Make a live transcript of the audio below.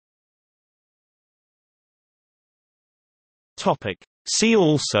See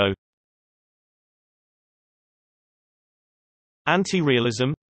also: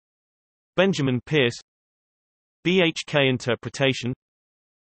 Anti-realism, Benjamin Peirce, BHK interpretation,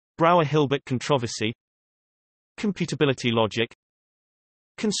 Brouwer-Hilbert controversy, computability logic,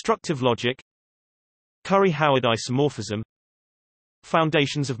 constructive logic, Curry-Howard isomorphism,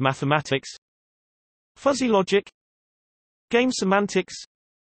 foundations of mathematics, fuzzy logic, game semantics,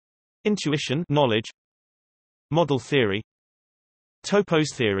 intuition knowledge, model theory, topos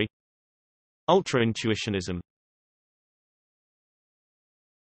theory, ultra-intuitionism.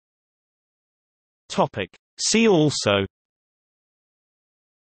 See also: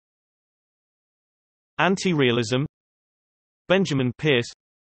 Anti-realism, Benjamin Peirce,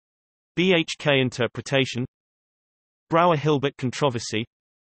 BHK interpretation, Brouwer-Hilbert controversy,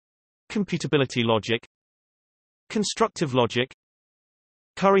 computability logic, constructive logic,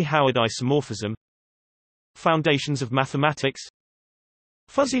 Curry-Howard isomorphism, foundations of mathematics,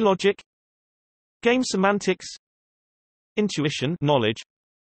 fuzzy logic, game semantics, intuition knowledge,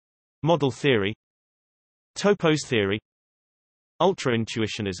 model theory, topos theory,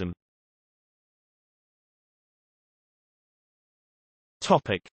 ultra-intuitionism.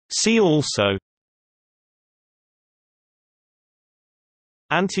 See also: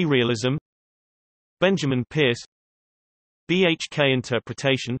 Anti-realism, Benjamin Peirce, BHK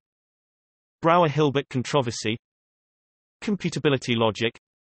interpretation, Brouwer-Hilbert controversy, computability logic,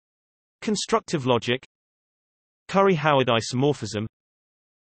 constructive logic, Curry-Howard isomorphism,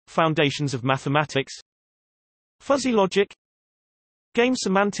 foundations of mathematics, fuzzy logic, game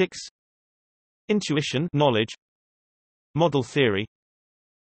semantics, intuition knowledge, model theory,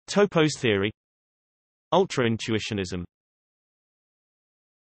 topos theory, ultra-intuitionism.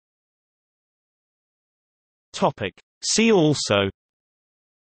 See also: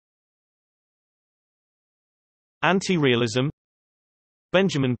 Anti-realism,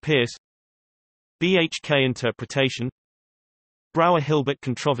 Benjamin Peirce, BHK interpretation, Brouwer-Hilbert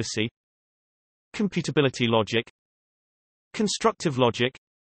controversy, computability logic, constructive logic,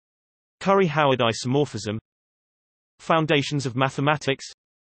 Curry-Howard isomorphism, foundations of mathematics,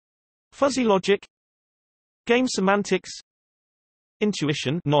 fuzzy logic, game semantics,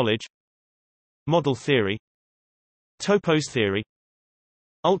 intuition knowledge, model theory, topos theory,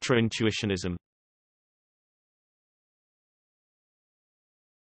 ultra-intuitionism.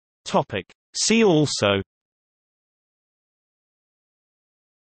 See also: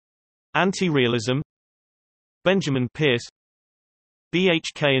 Anti-realism, Benjamin Peirce,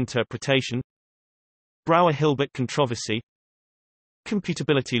 BHK interpretation, Brouwer-Hilbert controversy,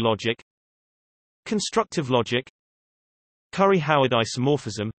 computability logic, constructive logic, Curry-Howard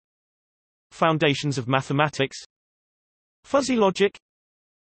isomorphism, foundations of mathematics, fuzzy logic,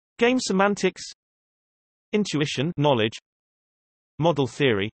 game semantics, intuition knowledge, model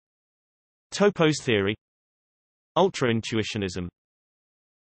theory, topos theory, ultra-intuitionism.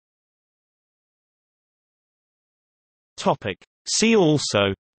 See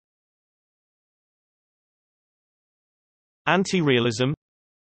also: Anti-realism,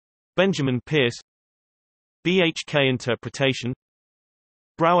 Benjamin Peirce, BHK interpretation,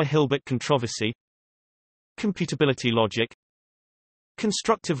 Brouwer-Hilbert controversy, computability logic,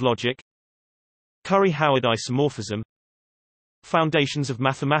 constructive logic, Curry-Howard isomorphism, foundations of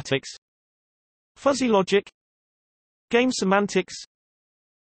mathematics, fuzzy logic, game semantics,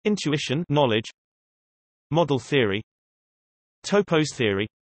 intuition knowledge, model theory, topos theory,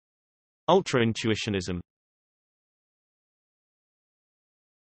 ultra-intuitionism.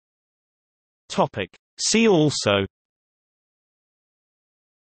 See also: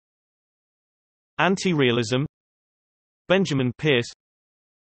 Anti-realism, Benjamin Peirce,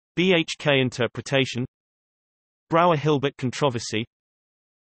 BHK interpretation, Brouwer-Hilbert controversy,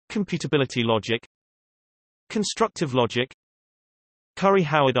 computability logic, constructive logic,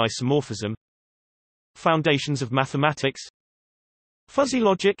 Curry-Howard isomorphism, foundations of mathematics, fuzzy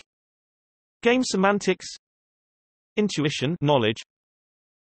logic, game semantics, intuition knowledge,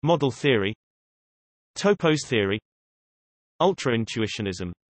 model theory, topos theory,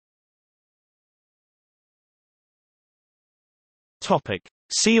 ultra-intuitionism.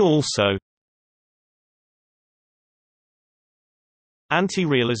 See also: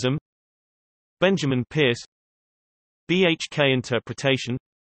 Anti-realism, Benjamin Peirce, BHK interpretation,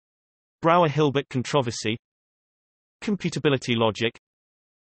 Brouwer-Hilbert controversy, computability logic,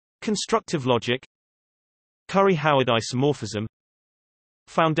 constructive logic, Curry-Howard isomorphism,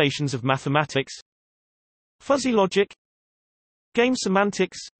 foundations of mathematics, fuzzy logic, game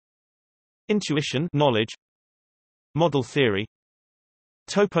semantics, intuition knowledge, model theory,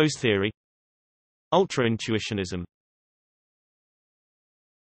 topos theory, ultra-intuitionism.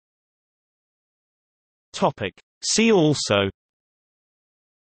 See also: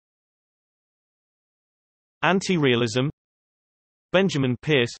 Anti-realism, Benjamin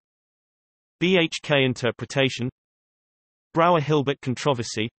Peirce, BHK interpretation, Brouwer-Hilbert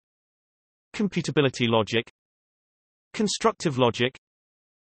controversy, computability logic, constructive logic,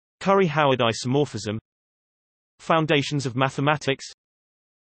 Curry-Howard isomorphism, foundations of mathematics,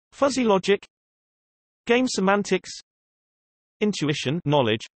 fuzzy logic, game semantics, intuition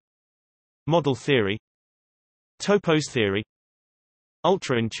knowledge, model theory, topos theory,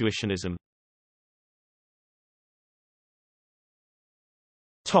 ultra-intuitionism.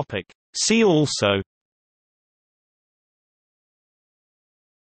 See also: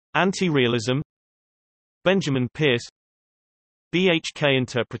 Anti-realism, Benjamin Peirce, BHK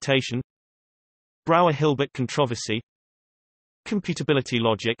interpretation, Brouwer-Hilbert controversy, computability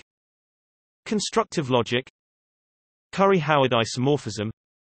logic, constructive logic, Curry-Howard isomorphism,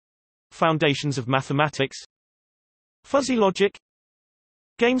 foundations of mathematics, fuzzy logic,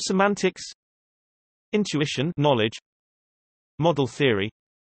 game semantics, intuition knowledge, model theory,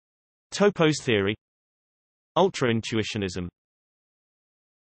 topos theory, ultra-intuitionism.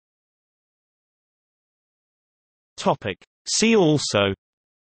 See also: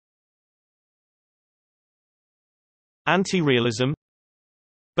 Anti-realism,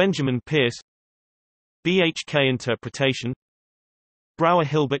 Benjamin Peirce, BHK interpretation,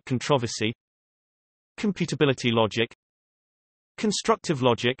 Brouwer-Hilbert controversy, computability logic, constructive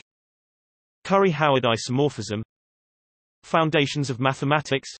logic, Curry-Howard isomorphism, foundations of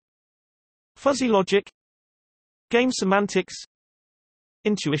mathematics, fuzzy logic, game semantics,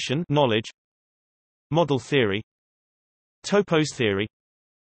 intuition knowledge, model theory, topos theory,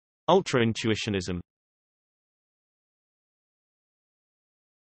 ultra-intuitionism.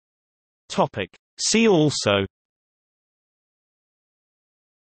 See also: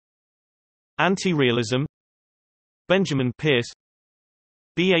 Anti-realism, Benjamin Peirce,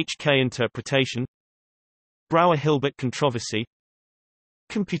 BHK interpretation, Brouwer-Hilbert controversy,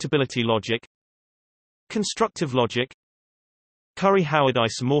 computability logic, constructive logic, Curry-Howard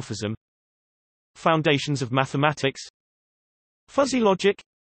isomorphism, foundations of mathematics, fuzzy logic,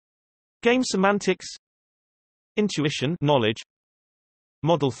 game semantics, intuition knowledge,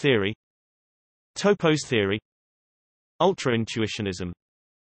 model theory, topos theory, ultra-intuitionism.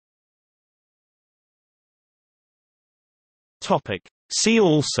 See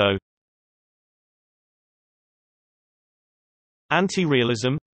also: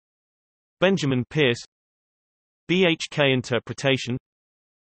 Anti-realism, Benjamin Peirce, BHK interpretation,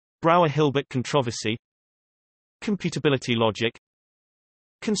 Brouwer-Hilbert controversy, computability logic,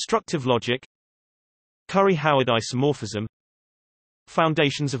 constructive logic, Curry-Howard isomorphism,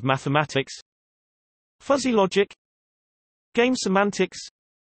 foundations of mathematics, fuzzy logic, game semantics,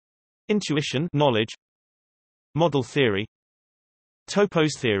 intuition knowledge, model theory,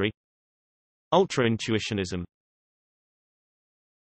 topos theory, ultra-intuitionism.